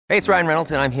Hey, it's Ryan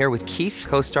Reynolds, and I'm here with Keith,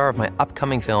 co-star of my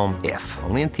upcoming film, If,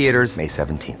 only in theaters May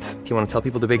 17th. Do you want to tell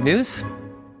people the big news?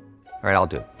 All right,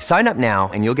 I'll do it. Sign up now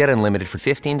and you'll get unlimited for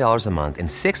 $15 a month and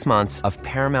 6 months of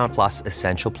Paramount Plus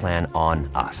Essential Plan on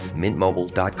us.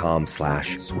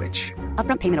 MintMobile.com/switch.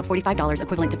 Upfront payment of $45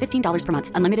 equivalent to $15 per month.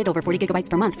 Unlimited over 40 gigabytes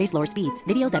per month. Face lower speeds.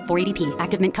 Videos at 480p.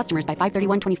 Active Mint customers by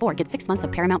 531.24 get 6 months of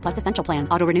Paramount Plus Essential Plan.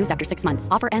 Auto renews after 6 months.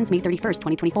 Offer ends May 31st,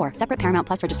 2024. Separate Paramount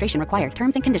Plus registration required.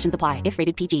 Terms and conditions apply if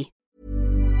rated PG.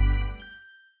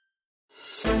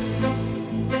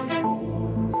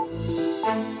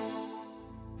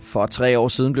 For 3 år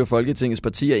siden blev Folketingets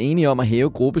partier enige om at hæve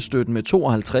gruppestøtten med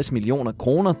 52 millioner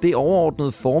kroner. Det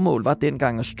overordnede formål var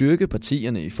dengang at styrke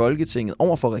partierne i Folketinget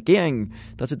over for regeringen,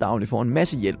 der til daglig får en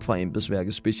masse hjælp fra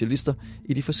embedsværkets specialister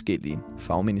i de forskellige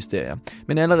fagministerier.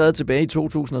 Men allerede tilbage i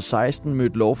 2016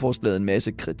 mødte lovforslaget en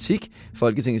masse kritik.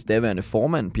 Folketingets daværende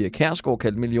formand, Pia Kjærsgaard,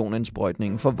 kaldte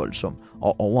millionindsprøjtningen for voldsom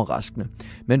og overraskende.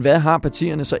 Men hvad har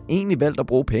partierne så egentlig valgt at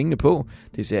bruge pengene på?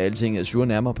 Det ser Altinget Azure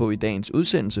nærmere på i dagens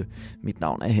udsendelse. Mit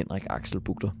navn er Henrik Axel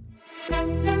Bugter.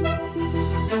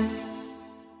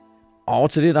 Og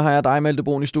til det, der har jeg dig, Malte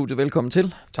Bruun, i studiet. Velkommen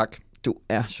til. Tak. Du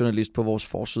er journalist på vores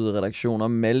forside-redaktion.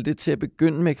 Og Malte, til at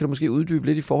begynde med, kan du måske uddybe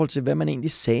lidt i forhold til, hvad man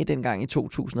egentlig sagde dengang i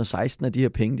 2016, at de her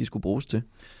penge, de skulle bruges til?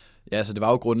 Ja, altså det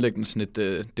var jo grundlæggende sådan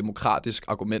et demokratisk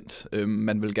argument.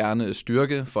 Man vil gerne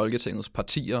styrke Folketingets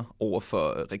partier over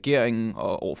for regeringen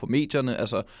og over for medierne.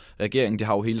 Altså regeringen, de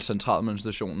har jo hele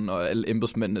centraladministrationen og alle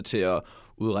embedsmændene til at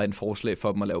udregne forslag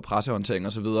for dem at lave pressehåndtering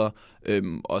osv.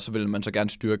 Og så vil man så gerne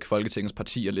styrke Folketingets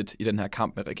partier lidt i den her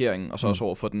kamp med regeringen, og så også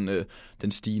over for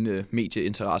den stigende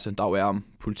medieinteresse, der jo er om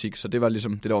politik. Så det var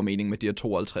ligesom det, der var meningen med de her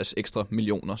 52 ekstra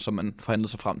millioner, som man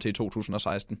forhandlede sig frem til i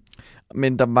 2016.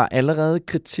 Men der var allerede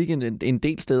kritik en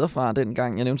del steder fra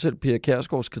dengang. Jeg nævnte selv Pia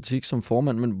Kjærsgaards kritik som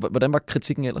formand, men hvordan var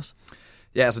kritikken ellers?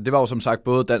 Ja, altså det var jo som sagt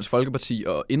både Dansk Folkeparti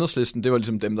og Enhedslisten, det var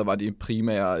ligesom dem, der var de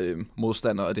primære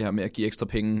modstandere af det her med at give ekstra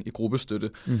penge i gruppestøtte.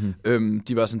 Mm-hmm.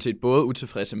 De var sådan set både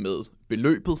utilfredse med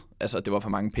beløbet, altså det var for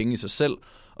mange penge i sig selv,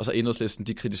 og så Enhedslisten,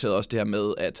 de kritiserede også det her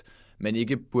med, at man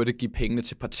ikke burde give pengene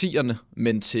til partierne,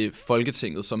 men til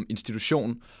Folketinget som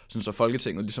institution, sådan så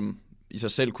Folketinget ligesom i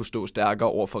sig selv kunne stå stærkere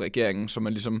over for regeringen, så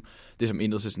man ligesom, det som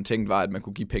Enhedslisten tænkte var, at man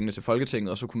kunne give pengene til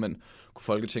Folketinget, og så kunne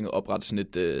Folketinget oprette sådan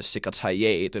et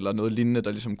sekretariat eller noget lignende,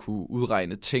 der ligesom kunne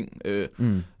udregne ting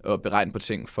og beregne på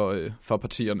ting for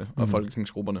partierne og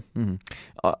folketingsgrupperne. Mm.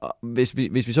 Og hvis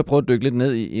vi så prøver at dykke lidt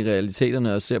ned i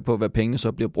realiteterne og ser på, hvad pengene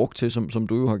så bliver brugt til, som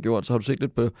du jo har gjort, så har du set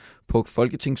lidt på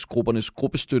folketingsgruppernes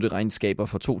gruppestøtteregnskaber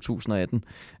for 2018.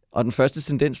 Og den første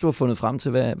tendens, du har fundet frem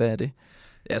til, hvad er det?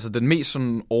 Ja, altså den mest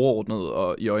sådan overordnede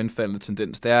og iøjnefaldende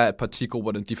tendens, det er, at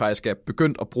partigrupperne, de faktisk er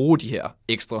begyndt at bruge de her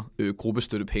ekstra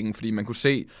gruppestøttepenge, fordi man kunne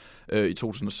se i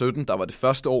 2017, der var det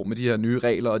første år med de her nye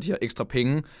regler og de her ekstra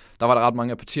penge, der var der ret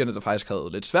mange af partierne, der faktisk havde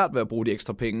lidt svært ved at bruge de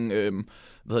ekstra penge.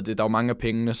 Der var mange af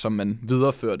pengene, som man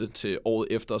videreførte til året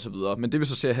efter osv. Men det vi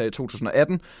så ser her i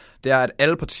 2018, det er, at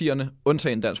alle partierne,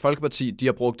 undtagen Dansk Folkeparti, de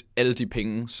har brugt alle de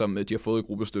penge, som de har fået i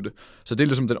gruppestøtte. Så det er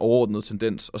ligesom den overordnede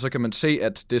tendens. Og så kan man se,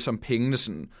 at det som pengene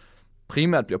sådan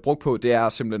primært bliver brugt på, det er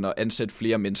simpelthen at ansætte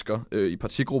flere mennesker i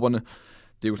partigrupperne.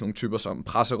 Det er jo sådan nogle typer som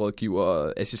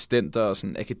presserådgivere, assistenter og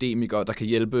sådan akademikere, der kan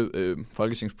hjælpe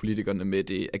folketingspolitikerne med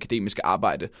det akademiske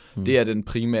arbejde. Det er den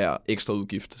primære ekstra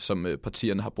udgift, som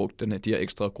partierne har brugt de her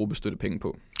ekstra gruppestøttepenge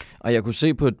på. Og jeg kunne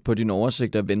se på din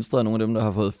oversigt, at Venstre er nogle af dem, der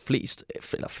har fået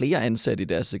flere ansat i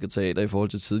deres sekretariater i forhold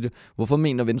til tidligere. Hvorfor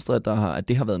mener Venstre, at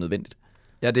det har været nødvendigt?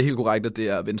 Ja, det er helt korrekt, at det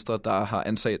er Venstre, der har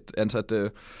ansat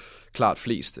klart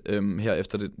flest her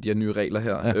efter de her nye regler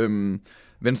her. Ja.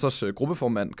 Venstres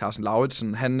gruppeformand, Karsten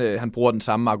Lauritsen, han bruger den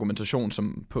samme argumentation,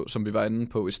 som vi var inde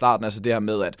på i starten, altså det her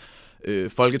med, at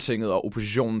Folketinget og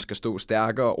oppositionen skal stå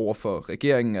stærkere over for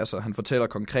regeringen. Altså han fortæller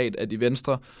konkret, at i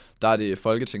Venstre, der er det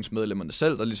folketingsmedlemmerne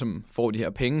selv, der ligesom får de her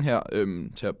penge her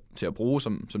til at bruge,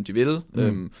 som de vil.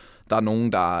 Der er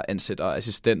nogen, der ansætter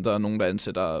assistenter, nogen, der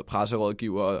ansætter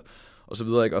presserådgivere og så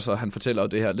videre, ikke? Og så han fortæller jo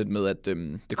det her lidt med, at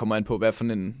det kommer an på, hvad for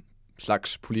en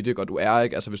slags politiker du er,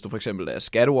 ikke? Altså hvis du for eksempel er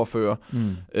skatteordfører,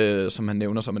 som han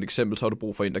nævner som et eksempel, så har du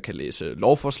brug for en, der kan læse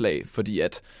lovforslag, fordi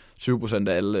at 20%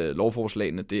 af alle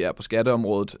lovforslagene, det er på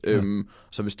skatteområdet.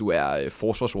 Så hvis du er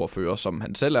forsvarsordfører, som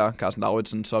han selv er, Karsten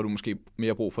Lauritsen, så har du måske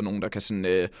mere brug for nogen, der kan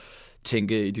sådan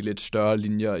tænke i de lidt større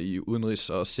linjer i udenrigs-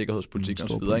 og sikkerhedspolitik og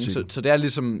så videre. Ikke? Så det er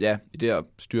ligesom, ja, i det at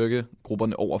styrke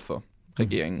grupperne over for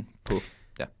regeringen på.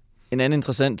 En anden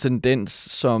interessant tendens,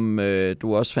 som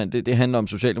du også fandt, det handler om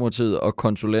Socialdemokratiet og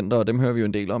konsulenter, og dem hører vi jo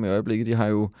en del om i øjeblikket.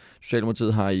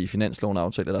 Socialdemokratiet har i finansloven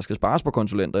aftalt, at der skal spares på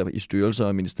konsulenter i styrelser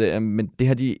og ministerier, men det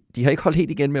har de har ikke holdt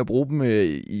helt igen med at bruge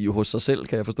dem hos sig selv,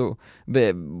 kan jeg forstå.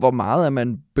 Hvor meget er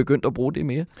man begyndt at bruge det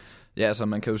mere? Ja, altså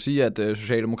man kan jo sige, at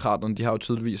Socialdemokraterne, de har jo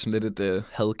tydeligvis sådan lidt et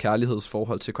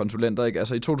had-kærlighedsforhold til konsulenter, ikke?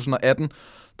 Altså i 2018,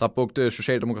 der brugte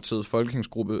Socialdemokratiets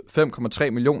folketingsgruppe 5,3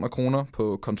 millioner kroner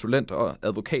på konsulent- og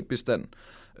advokatbistand.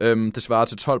 Det svarer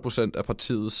til 12% af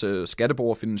partiets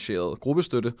skatteborgerfinansierede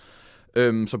gruppestøtte.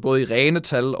 Så både i rene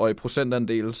tal og i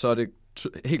procentandel, så er det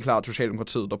helt klart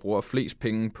Socialdemokratiet, der bruger flest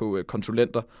penge på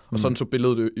konsulenter, og sådan så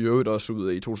billedet i øvrigt også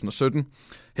ud i 2017.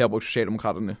 Her brugte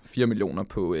Socialdemokraterne 4 millioner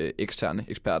på eksterne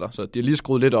eksperter, så de har lige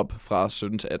skruet lidt op fra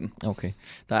 17 til 18. Okay.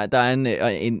 Der er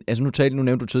en altså nu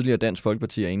nævnte du tidligere, at Dansk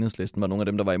Folkeparti og Enhedslisten var nogle af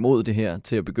dem, der var imod det her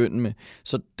til at begynde med,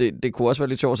 så det kunne også være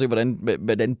lidt sjovt at se,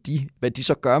 hvad de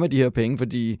så gør med de her penge,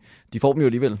 fordi de får dem jo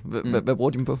alligevel. Hvad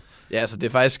bruger de dem på? Ja, altså det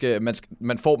er faktisk,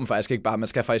 man får dem faktisk ikke bare, man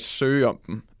skal faktisk søge om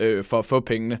dem for at få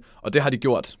pengene, og det har de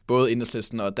gjort, både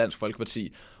Enhedslisten og Dansk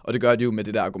Folkeparti, og det gør de jo med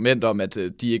det der argument om, at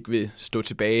de ikke vil stå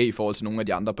tilbage i forhold til nogle af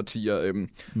de andre partier.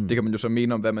 Det kan man jo så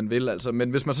mene om, hvad man vil. Altså. Men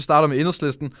hvis man så starter med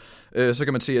Enhedslisten, så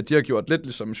kan man se, at de har gjort lidt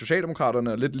ligesom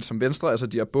Socialdemokraterne og lidt ligesom Venstre. Altså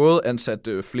de har både ansat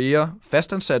flere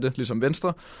fastansatte, ligesom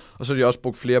Venstre, og så har de også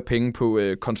brugt flere penge på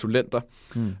konsulenter.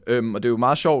 Og det er jo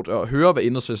meget sjovt at høre, hvad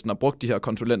Enhedslisten har brugt de her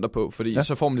konsulenter på, fordi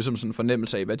så får man ligesom sådan en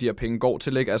fornemmelse af, hvad de her penge går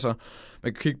til. Ikke? Altså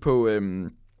man kan kigge på...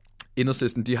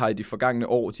 Enhedslisten, de har i de forgangne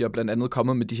år, de har blandt andet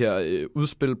kommet med de her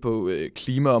udspil på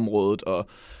klimaområdet, og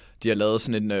de har lavet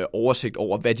sådan en oversigt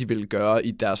over, hvad de vil gøre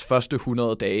i deres første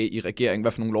 100 dage i regeringen.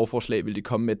 Hvad for nogle lovforslag vil de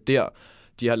komme med der?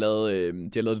 De har lavet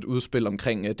et udspil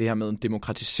omkring det her med en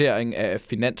demokratisering af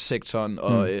finanssektoren,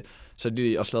 og så har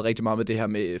de også lavet rigtig meget med det her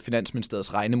med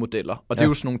Finansministeriets regnemodeller. Og det er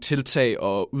jo sådan nogle tiltag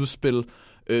og udspil,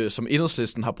 som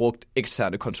Enhedslisten har brugt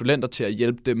eksterne konsulenter til at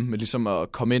hjælpe dem med ligesom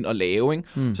at komme ind og lave. Ikke?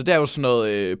 Så det er jo sådan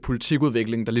noget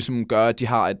politikudvikling, der ligesom gør, at de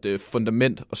har et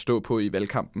fundament at stå på i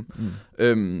valgkampen.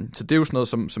 Så det er jo sådan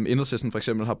noget, som Enhedslisten for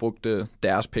eksempel har brugt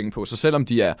deres penge på. Så selvom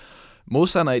de er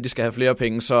modstandere af, at de skal have flere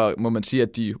penge, så må man sige,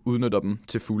 at de udnytter dem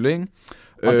til fulde. Ikke?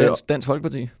 Og Dansk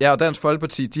Folkeparti? Ja, og Dansk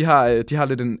Folkeparti, de har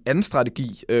lidt en anden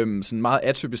strategi, sådan en meget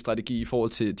atypisk strategi i forhold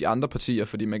til de andre partier,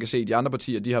 fordi man kan se, at de andre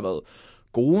partier, de har været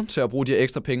gode til at bruge de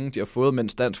ekstra penge, de har fået,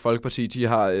 mens Dansk Folkeparti, de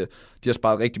har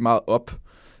sparet rigtig meget op.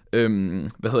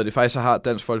 Faktisk så har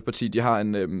Dansk Folkeparti, de har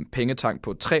en pengetank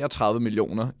på 33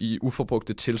 millioner i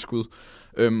uforbrugte tilskud.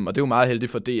 Og det er jo meget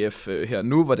heldigt for DF her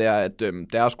nu, hvor det er, at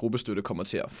deres gruppestøtte kommer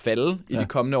til at falde i de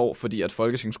kommende år, fordi at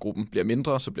folketingsgruppen bliver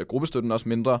mindre, så bliver gruppestøtten også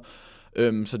mindre.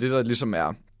 Så det, der ligesom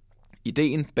er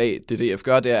ideen bag det DF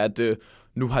gør, det er, at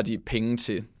nu har de penge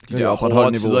til de der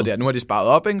hårde tider der. Nu har de sparet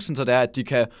op, ikke? Sådan, så det er, at de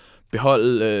kan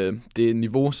beholde det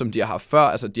niveau, som de har haft før.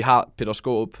 Altså, de har Peter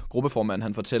Skaarup, gruppeformand,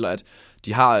 han fortæller, at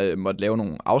de har måttet lave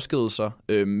nogle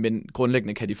afskedelser, men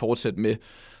grundlæggende kan de fortsætte med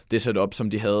det setup, som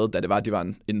de havde, da de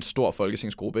var en stor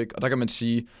folketingsgruppe. Ikke? Og der kan man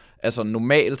sige, altså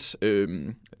normalt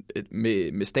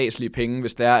med statslige penge,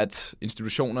 hvis det er, at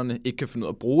institutionerne ikke kan finde ud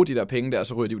af at bruge de der penge der,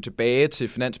 så ryger de jo tilbage til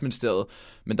Finansministeriet.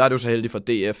 Men der er det jo så heldigt for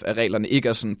DF, at reglerne ikke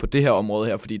er sådan på det her område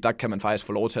her, fordi der kan man faktisk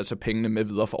få lov til at tage pengene med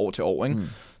videre fra år til år. Ikke?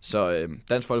 Så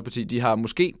Dansk Folkeparti, de har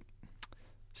måske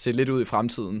set lidt ud i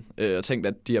fremtiden og tænkt,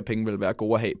 at de her penge vil være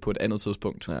gode at have på et andet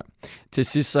tidspunkt. Ja. Til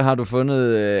sidst så har du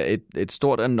fundet et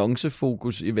stort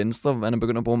annoncefokus i Venstre. Man er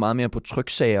begyndt at bruge meget mere på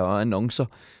tryksager og annoncer.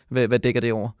 Hvad dækker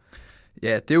det over?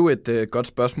 Ja, det er jo et godt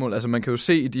spørgsmål. Altså man kan jo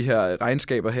se i de her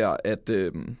regnskaber her, at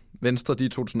Venstre de i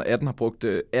 2018 har brugt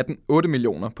 8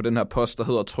 millioner på den her post, der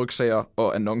hedder tryksager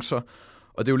og annoncer.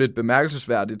 Og det er jo lidt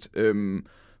bemærkelsesværdigt,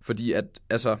 fordi at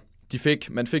altså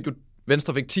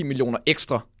Venstre fik 10 millioner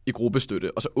ekstra i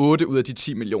gruppestøtte, og så 8 ud af de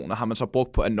 10 millioner har man så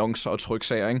brugt på annoncer og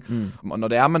tryksager. Ikke? Og når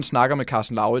det er, man snakker med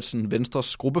Karsten Lauritsen,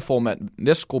 Venstres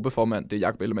næstgruppeformand, det er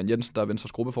Jakob Ellemann-Jensen, der er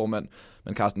Venstres gruppeformand,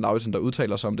 men Karsten Lauritsen, der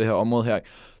udtaler sig om det her område her,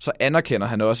 så anerkender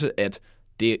han også, at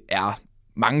det er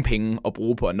mange penge at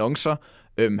bruge på annoncer.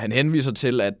 Han henviser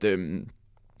til, at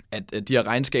de her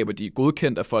regnskaber, de er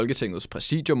godkendt af Folketingets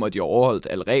præsidium, og de har overholdt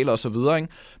alle regler osv.,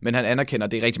 men han anerkender,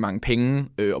 at det er rigtig mange penge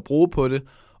at bruge på det,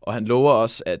 og han lover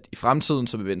også, at i fremtiden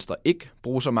så vil Venstre ikke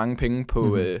bruge så mange penge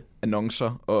på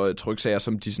annoncer og tryksager,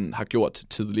 som de sådan har gjort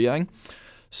tidligere. Ikke?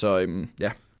 Så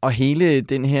ja. Og hele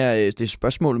det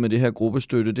spørgsmål med det her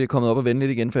gruppestøtte, det er kommet op og vende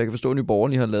lidt igen, for jeg kan forstå, at Nye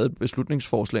Borgerlige har lavet et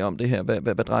beslutningsforslag om det her.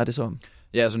 Hvad drejer det sig om?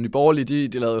 Ja, altså Nye Borgerlige,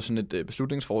 de lavede jo sådan et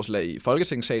beslutningsforslag i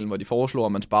Folketingssalen, hvor de foreslår,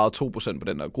 at man sparede 2% på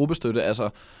den her gruppestøtte, altså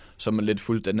som man lidt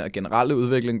fulgte den her generelle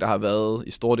udvikling, der har været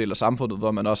i store dele af samfundet,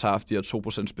 hvor man også har haft de her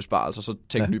 2% besparelser. Så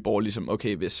tænkte Nye Borgerlige ligesom,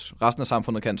 okay, hvis resten af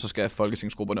samfundet kan, så skal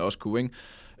folketingsgrupperne også kunne,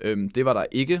 ikke? Det var der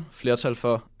ikke flertal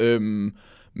for.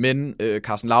 Men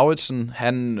Karsten Lauritsen,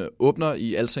 han åbner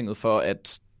i Altinget for,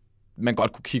 at man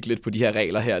godt kunne kigge lidt på de her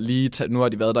regler her. Nu har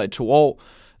de været der i 2 år.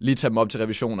 Lige tage dem op til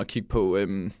revision og kigge på,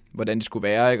 hvordan de skulle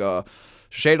være, ikke? Og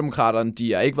Socialdemokraterne,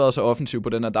 de har ikke været så offensive på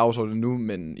den her dagsorden nu,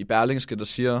 men i Berlingske, der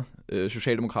siger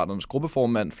Socialdemokraternes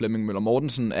gruppeformand, Flemming Møller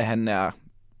Mortensen, at han er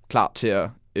klar til at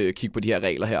kigge på de her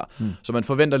regler her. Så man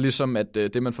forventer ligesom, at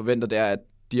det man forventer, det er, at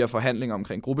de her forhandlinger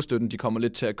omkring gruppestøtten, de kommer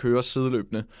lidt til at køre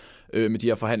sideløbende med de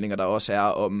her forhandlinger, der også er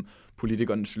om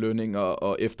politikernes lønninger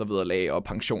og eftervederlag og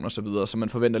pension og så videre. Så man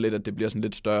forventer lidt, at det bliver sådan en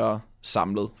lidt større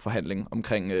samlet forhandling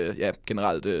omkring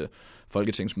generelt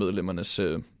folketingsmedlemmernes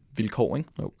vilkår, ikke?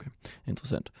 Okay,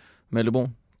 interessant. Malte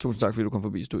Bruun, tusind tak, fordi du kom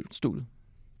forbi studiet.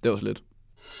 Det var så lidt.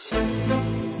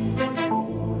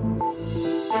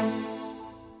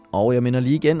 Og jeg minder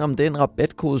lige igen om den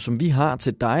rabatkode, som vi har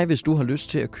til dig, hvis du har lyst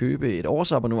til at købe et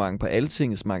årsabonnement på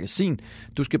Altingets magasin.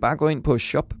 Du skal bare gå ind på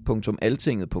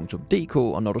shop.altinget.dk,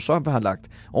 og når du så har lagt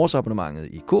årsabonnementet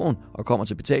i kurven og kommer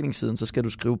til betalingssiden, så skal du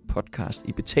skrive podcast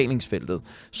i betalingsfeltet.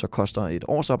 Så koster et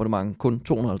årsabonnement kun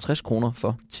 250 kroner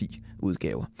for 10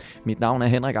 udgaver. Mit navn er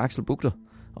Henrik Axel Bugler,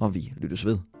 og vi lyttes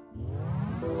ved.